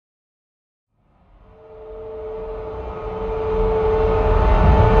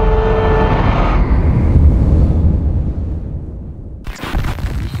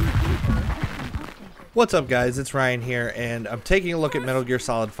What's up guys, it's Ryan here, and I'm taking a look at Metal Gear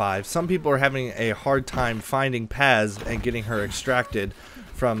Solid 5. Some people are having a hard time finding Paz and getting her extracted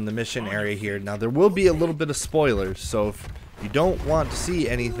from the mission area here. Now there will be a little bit of spoilers, so if you don't want to see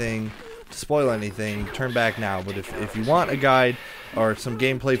anything, to spoil anything, turn back now. But if you want a guide or some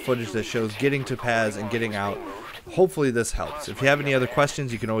gameplay footage that shows getting to Paz and getting out, hopefully this helps. If you have any other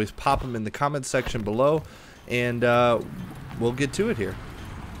questions, you can always pop them in the comments section below, and we'll get to it here.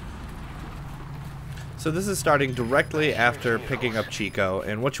 So this is starting directly after picking up Chico,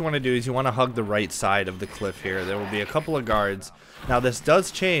 and what you want to do is you want to hug the right side of the cliff here. There will be a couple of guards. Now this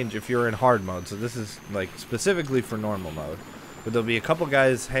does change if you're in hard mode, so this is like specifically for normal mode. But there'll be a couple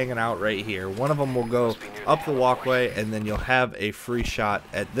guys hanging out right here. One of them will go up the walkway, and then you'll have a free shot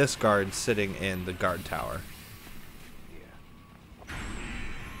at this guard sitting in the guard tower.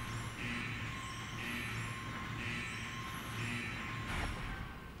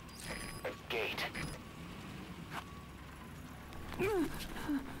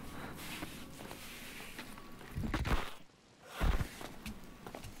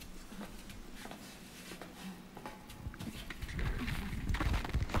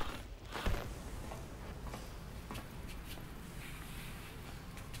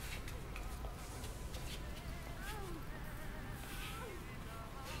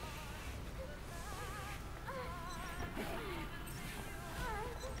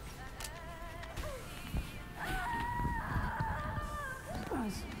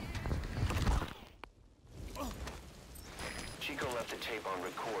 Chico left the tape on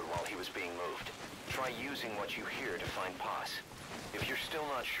record while he was being moved. Try using what you hear to find Paz. If you're still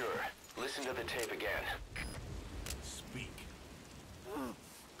not sure, listen to the tape again. Speak.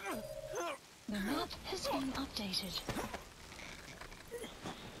 The map has been updated.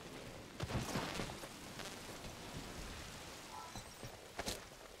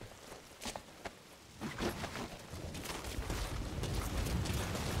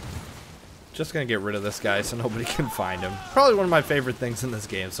 Just gonna get rid of this guy so nobody can find him. Probably one of my favorite things in this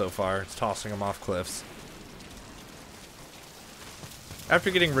game so far. It's tossing him off cliffs.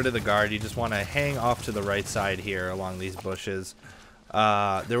 After getting rid of the guard, you just want to hang off to the right side here along these bushes.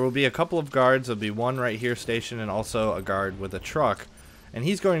 There will be a couple of guards. There'll be one right here stationed, and also a guard with a truck. And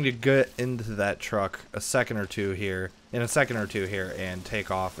he's going to get into that truck in a second or two here, and take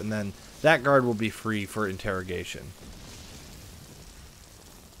off. And then that guard will be free for interrogation.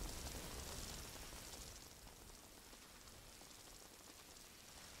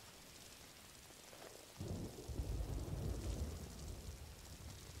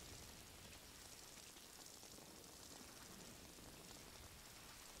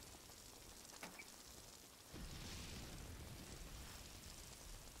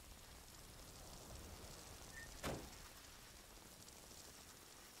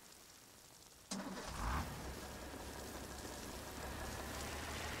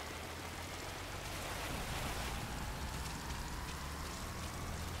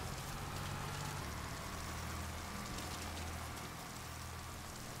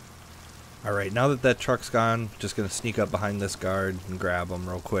 Alright, now that that truck's gone, just going to sneak up behind this guard and grab him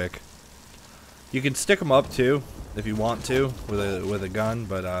real quick. You can stick him up too, if you want to, with a gun,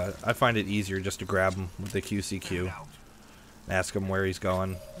 but I find it easier just to grab him with the QCQ and ask him where he's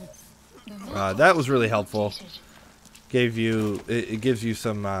going. That was really helpful. It gives you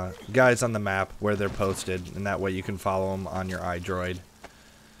some guys on the map where they're posted, and that way you can follow them on your iDroid.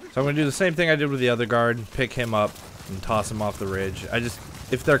 So I'm going to do the same thing I did with the other guard, pick him up and toss him off the ridge.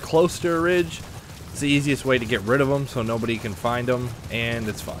 If they're close to a ridge, it's the easiest way to get rid of them so nobody can find them, and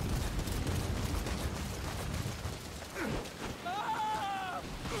it's fun.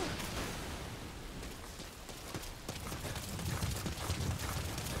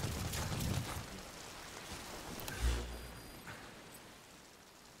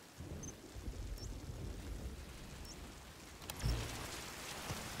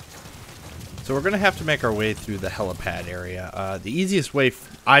 So we're going to have to make our way through the helipad area. The easiest way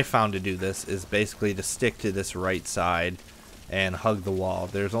I found to do this is basically to stick to this right side and hug the wall.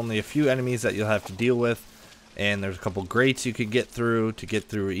 There's only a few enemies that you'll have to deal with, and there's a couple grates you could get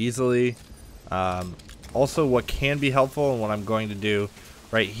through easily. Also, what can be helpful and what I'm going to do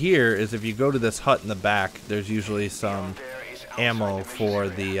right here is if you go to this hut in the back, there's usually some ammo for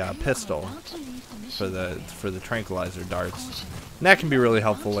the pistol, for the tranquilizer darts. And that can be really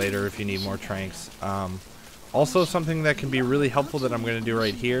helpful later if you need more tranks. Also, something that can be really helpful that I'm going to do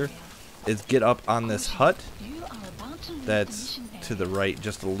right here is get up on this hut that's to the right,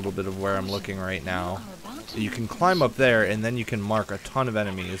 just a little bit of where I'm looking right now. You can climb up there, and then you can mark a ton of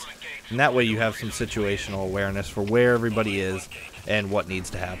enemies, and that way you have some situational awareness for where everybody is and what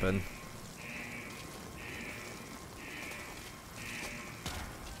needs to happen.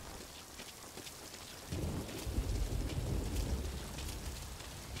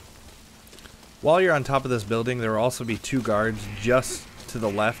 While you're on top of this building, there will also be 2 guards just to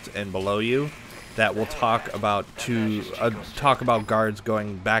the left and below you that will talk about guards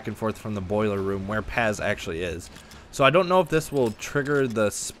going back and forth from the boiler room where Paz actually is. So I don't know if this will trigger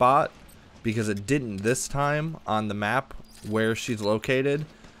the spot because it didn't this time on the map where she's located,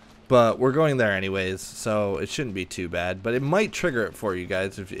 but we're going there anyways, so it shouldn't be too bad. But it might trigger it for you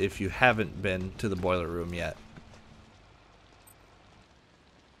guys if you haven't been to the boiler room yet.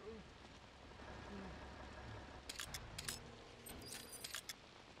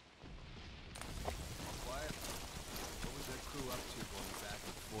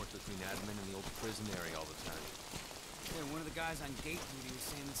 Between admin and the old prison area all the time. Yeah, one of the guys on gate duty was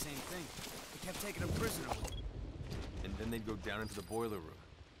saying the same thing. They kept taking a prisoner. And then they'd go down into the boiler room.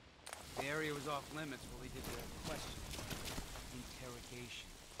 The area was off limits while they did the question. Interrogation.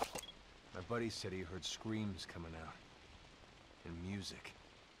 My buddy said he heard screams coming out. And music.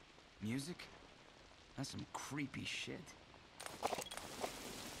 Music? That's some creepy shit.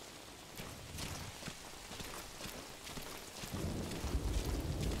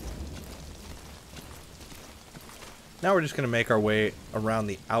 Now we're just going to make our way around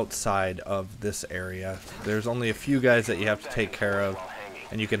the outside of this area. There's only a few guys that you have to take care of,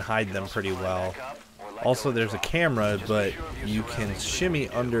 and you can hide them pretty well. Also, there's a camera, but you can shimmy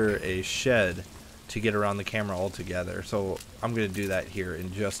under a shed to get around the camera altogether. So I'm going to do that here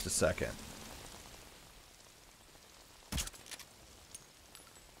in just a second.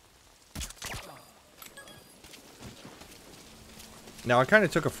 Now I kind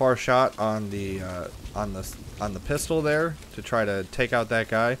of took a far shot on the pistol there to try to take out that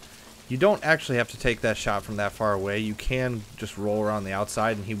guy. You don't actually have to take that shot from that far away. You can just roll around the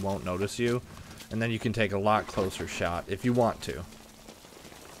outside and he won't notice you. And then you can take a lot closer shot if you want to.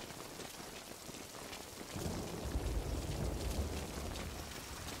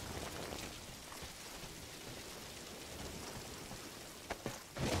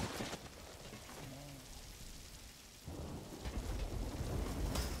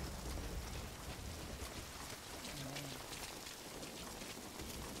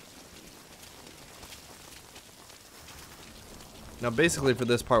 Now basically for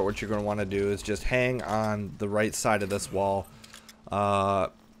this part what you're going to want to do is just hang on the right side of this wall. I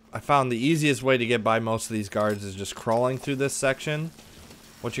found the easiest way to get by most of these guards is just crawling through this section.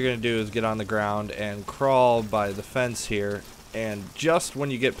 What you're going to do is get on the ground and crawl by the fence here, and just when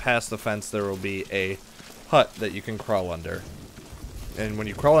you get past the fence there will be a hut that you can crawl under. And when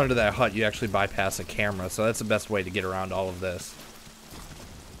you crawl under that hut you actually bypass a camera, so that's the best way to get around all of this.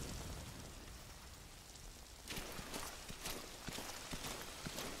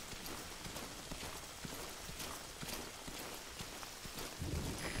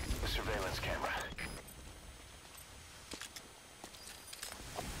 Surveillance camera.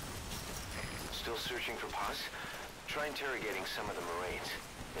 Still searching for Paz? Try interrogating some of the Marines.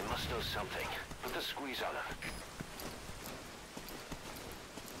 They must know something. Put the squeeze on them.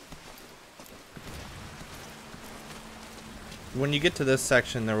 When you get to this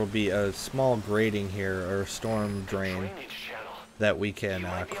section there will be a small grating here, or a storm drain, that we can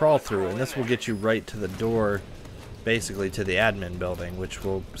crawl through, and this will get you right to the door, basically to the admin building, which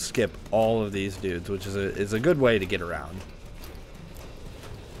will skip all of these dudes, which is a good way to get around.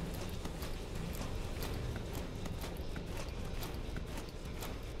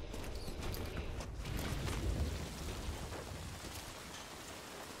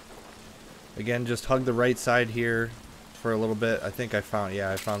 Again, just hug the right side here for a little bit. I think I found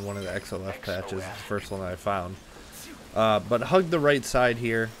one of the XLF patches. It's the first one that I found. But hug the right side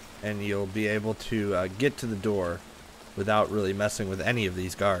here and you'll be able to get to the door without really messing with any of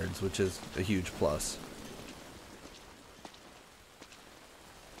these guards, which is a huge plus.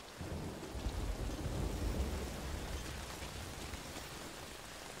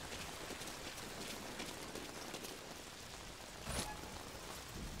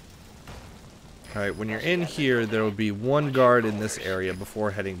 Alright, when you're in here, there will be one guard in this area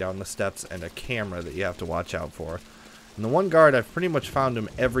before heading down the steps and a camera that you have to watch out for. And the one guard, I've pretty much found him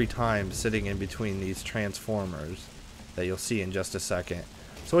every time sitting in between these transformers that you'll see in just a second.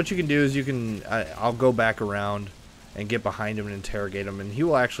 So what you can do is I'll go back around and get behind him and interrogate him, and he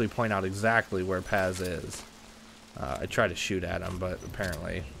will actually point out exactly where Paz is. I try to shoot at him, but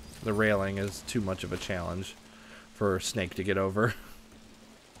apparently the railing is too much of a challenge for Snake to get over.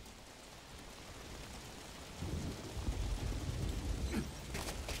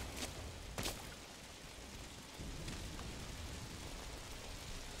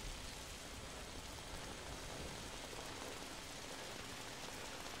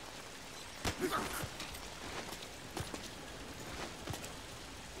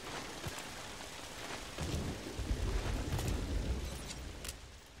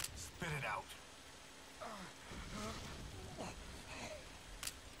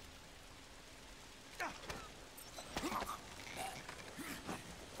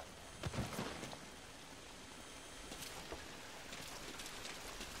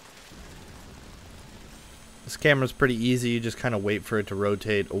 This camera's pretty easy. You just kind of wait for it to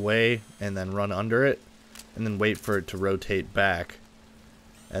rotate away and then run under it, and then wait for it to rotate back,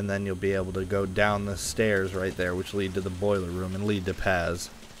 and then you'll be able to go down the stairs right there, which lead to the boiler room and lead to Paz.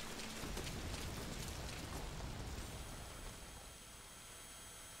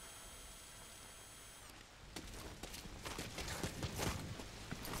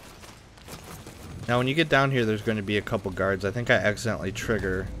 Now when you get down here, there's going to be a couple guards. I think I accidentally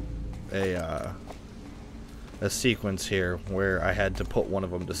trigger a sequence here where I had to put one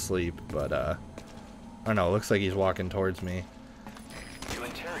of them to sleep, but I don't know, it looks like he's walking towards me.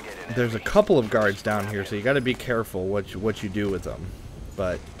 There's a couple of guards down here, so you got to be careful what you do with them.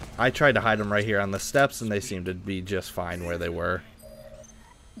 But I tried to hide them right here on the steps, and they seemed to be just fine where they were.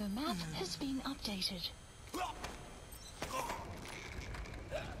 The map has been updated.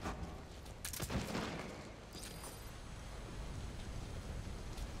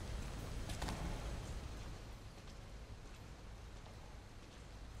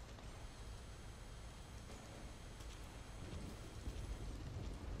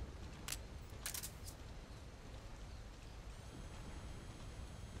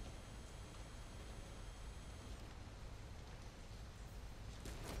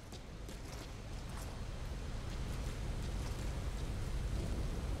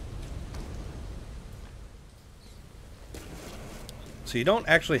 So you don't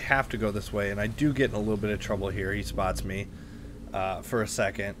actually have to go this way, and I do get in a little bit of trouble here. He spots me for a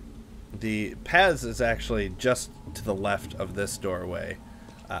second. The Paz is actually just to the left of this doorway,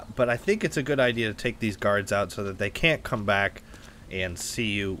 but I think it's a good idea to take these guards out so that they can't come back and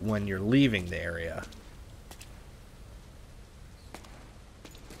see you when you're leaving the area.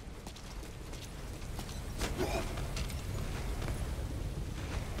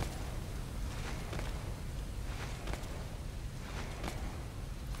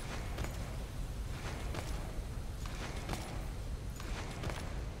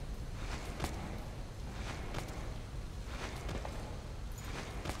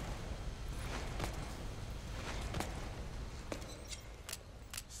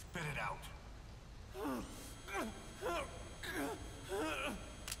 Spit it out.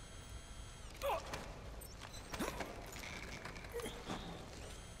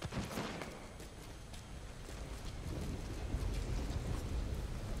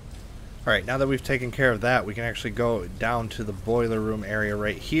 Alright, now that we've taken care of that, we can actually go down to the boiler room area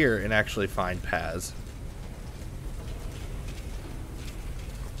right here and actually find Paz.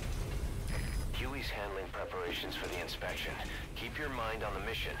 Huey's handling preparations for the inspection. Keep your mind on the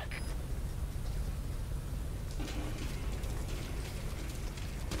mission.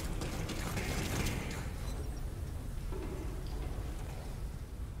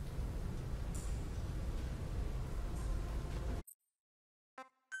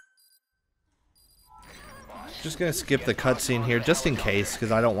 Just gonna skip the cutscene here just in case,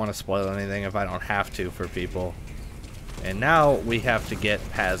 because I don't want to spoil anything if I don't have to for people. And now we have to get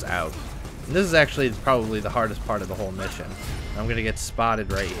Paz out. And this is actually probably the hardest part of the whole mission. I'm gonna get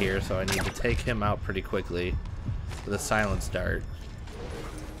spotted right here, so I need to take him out pretty quickly with a silence dart.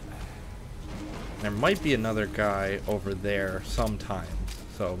 There might be another guy over there sometime,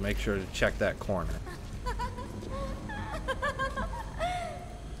 so make sure to check that corner.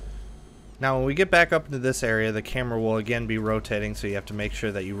 Now when we get back up into this area, the camera will again be rotating, so you have to make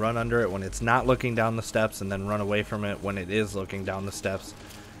sure that you run under it when it's not looking down the steps, and then run away from it when it is looking down the steps.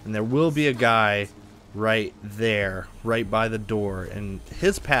 And there will be a guy right there, right by the door, and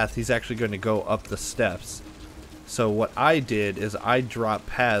his path, he's actually going to go up the steps. So what I did is I drop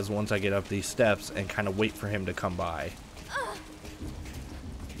Paz once I get up these steps and kind of wait for him to come by.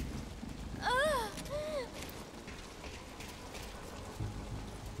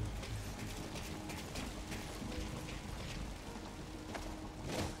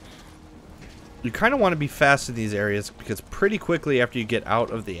 You kind of want to be fast in these areas because pretty quickly after you get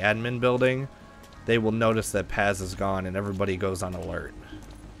out of the admin building, they will notice that Paz is gone and everybody goes on alert.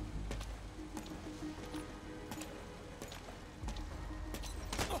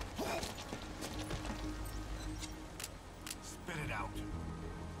 Spit it out.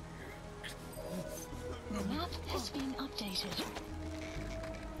 The map has been updated.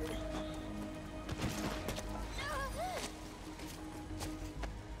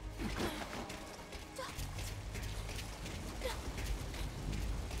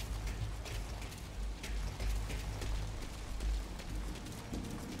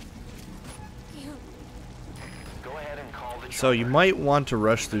 So you might want to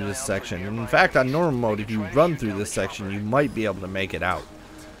rush through this section. And in fact, on normal mode, if you run through this section, you might be able to make it out.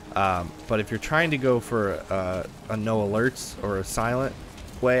 But if you're trying to go for a no alerts or a silent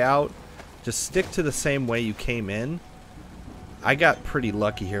way out, just stick to the same way you came in. I got pretty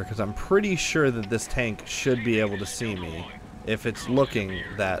lucky here because I'm pretty sure that this tank should be able to see me if it's looking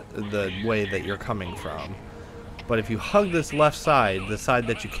the way that you're coming from. But if you hug this left side, the side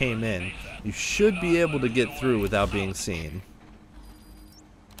that you came in, you should be able to get through without being seen.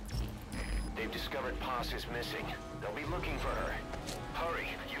 They've discovered Paz is missing. They'll be looking for her. Hurry,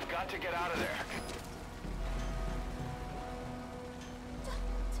 you've got to get out of there.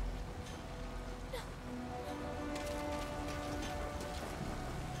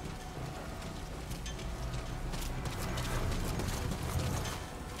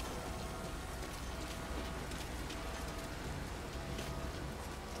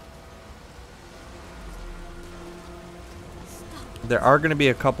 There are going to be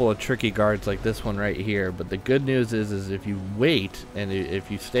a couple of tricky guards like this one right here, but the good news is if you wait and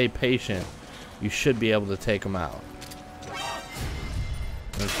if you stay patient, you should be able to take them out.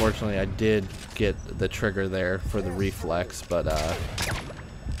 Unfortunately, I did get the trigger there for the reflex, but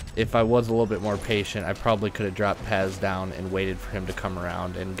if I was a little bit more patient, I probably could have dropped Paz down and waited for him to come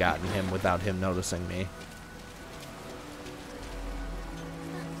around and gotten him without him noticing me.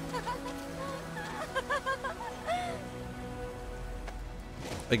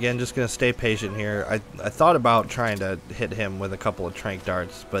 Again, just going to stay patient here. I thought about trying to hit him with a couple of trank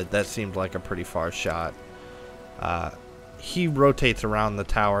darts, but that seemed like a pretty far shot. He rotates around the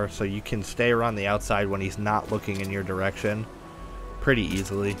tower, so you can stay around the outside when he's not looking in your direction pretty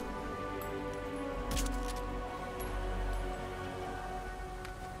easily.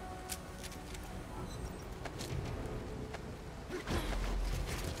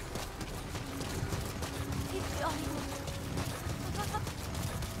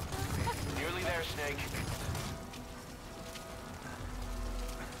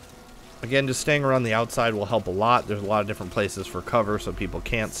 Again, just staying around the outside will help a lot. There's a lot of different places for cover so people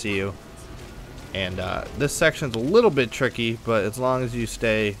can't see you. And this section's a little bit tricky, but as long as you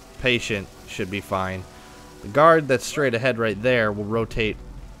stay patient, should be fine. The guard that's straight ahead right there will rotate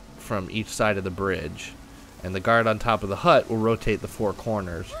from each side of the bridge. And the guard on top of the hut will rotate the four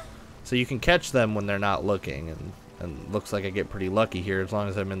corners. So you can catch them when they're not looking. And looks like I get pretty lucky here. As long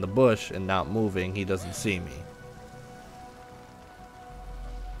as I'm in the bush and not moving, he doesn't see me.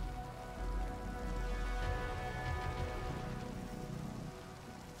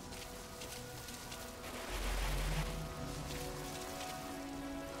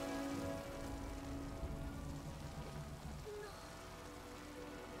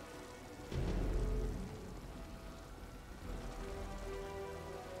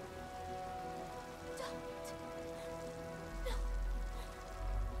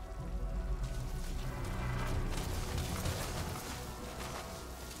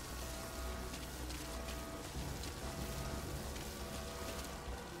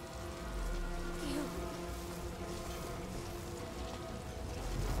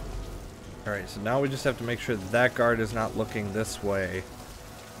 Alright, so now we just have to make sure that guard is not looking this way,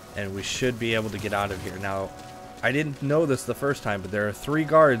 and we should be able to get out of here. Now, I didn't know this the first time, but there are 3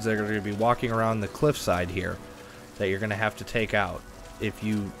 guards that are going to be walking around the cliffside here that you're going to have to take out. If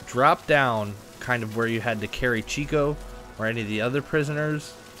you drop down kind of where you had to carry Chico or any of the other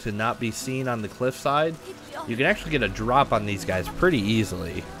prisoners to not be seen on the cliffside, you can actually get a drop on these guys pretty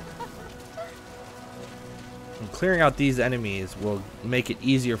easily. And clearing out these enemies will make it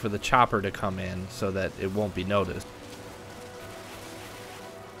easier for the chopper to come in so that it won't be noticed.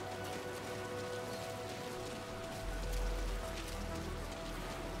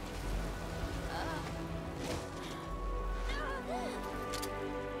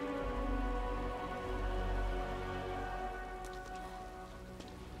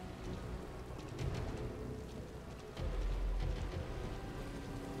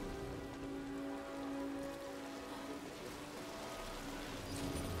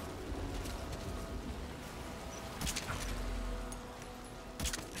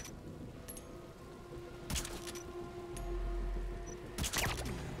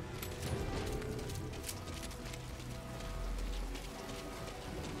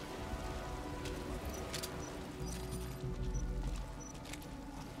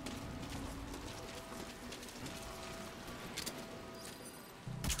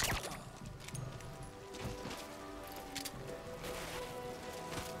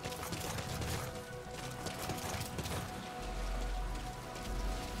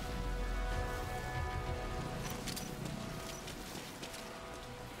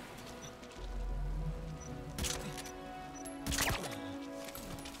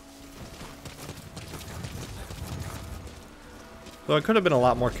 So I could have been a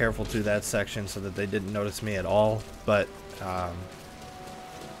lot more careful through that section so that they didn't notice me at all, but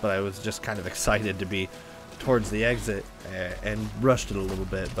but I was just kind of excited to be towards the exit and rushed it a little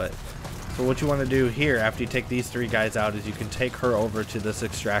bit. But so what you want to do here after you take these 3 guys out is you can take her over to this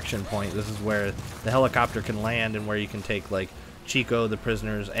extraction point. This is where the helicopter can land and where you can take like Chico, the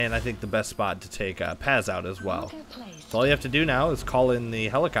prisoners, and I think the best spot to take Paz out as well. So all you have to do now is call in the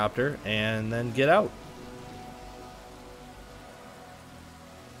helicopter and then get out.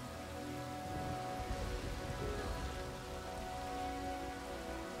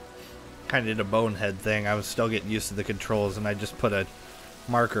 Kind of did a bonehead thing. I was still getting used to the controls, and I just put a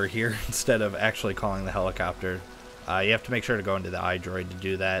marker here instead of actually calling the helicopter. You have to make sure to go into the iDroid to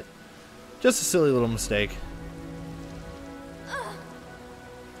do that. Just a silly little mistake.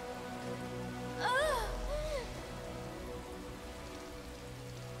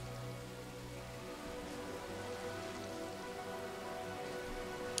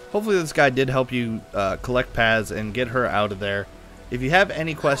 Hopefully this guide did help you collect Paz and get her out of there. If you have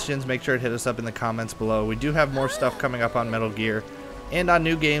any questions, make sure to hit us up in the comments below. We do have more stuff coming up on Metal Gear and on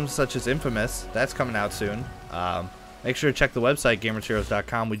new games such as Infamous. That's coming out soon. Make sure to check the website,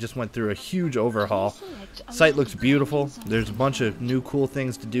 gamersheroes.com. We just went through a huge overhaul. Site looks beautiful. There's a bunch of new cool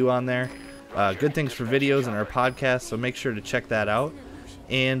things to do on there. Good things for videos and our podcast, so make sure to check that out.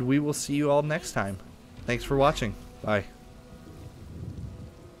 And we will see you all next time. Thanks for watching. Bye.